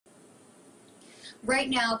Right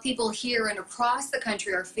now, people here and across the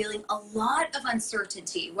country are feeling a lot of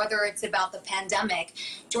uncertainty, whether it's about the pandemic,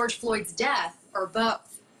 George Floyd's death, or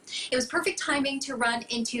both. It was perfect timing to run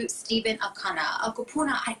into Stephen Akana, a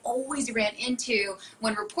kupuna I always ran into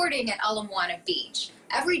when reporting at Ala Moana Beach.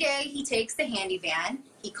 Every day he takes the handy van,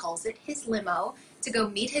 he calls it his limo, to go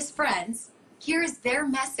meet his friends. Here's their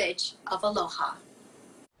message of aloha.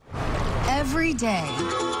 Every day,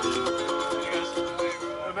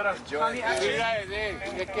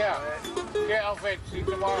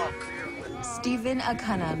 Stephen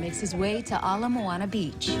Akana makes his way to Ala Moana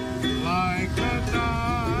Beach.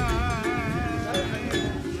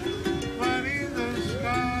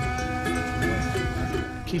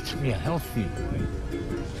 Keeps me healthy.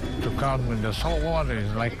 To come in the salt water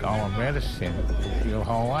is like our medicine. You're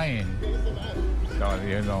Hawaiian, so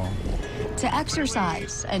you know. To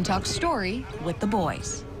exercise and talk story with the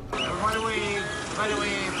boys. By the way,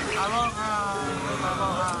 aloha.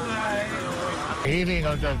 Healing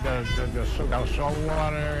of the salt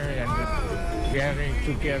water and the gathering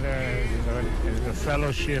together, you know, and the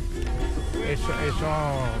fellowship. It's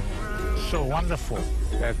all so wonderful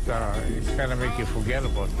that it's gonna make you forget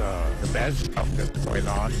about the bad stuff that's going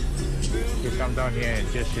on. You come down here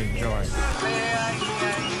and just enjoy.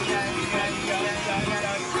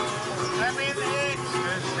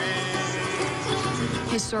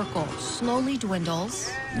 His circle slowly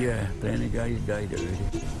dwindles. Yeah, plenty guys died already.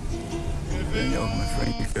 Many of my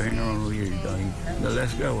friends going around here died. The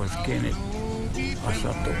last guy was Kenneth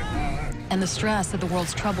Asato. And the stress of the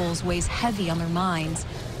world's troubles weighs heavy on their minds.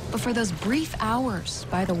 But for those brief hours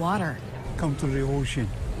by the water, come to the ocean.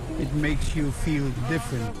 It makes you feel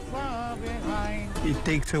different. It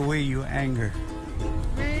takes away your anger.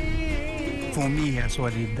 For me, that's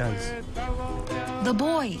what it does. the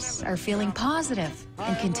boys are feeling positive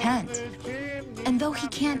and content. And though he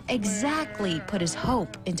can't exactly put his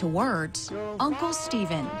hope into words, Uncle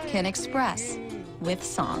Stephen can express with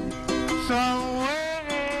song. Somewhere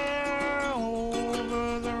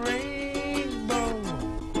over the rainbow,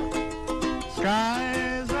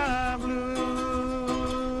 skies are blue,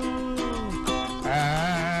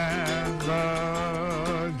 and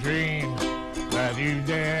the dreams that you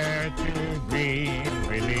dare to dream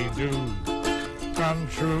really do come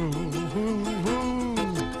true.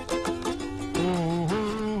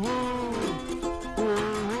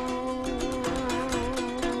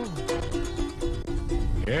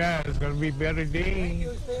 Yeah, it's gonna be better days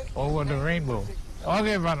over the rainbow.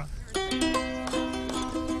 Okay, brother.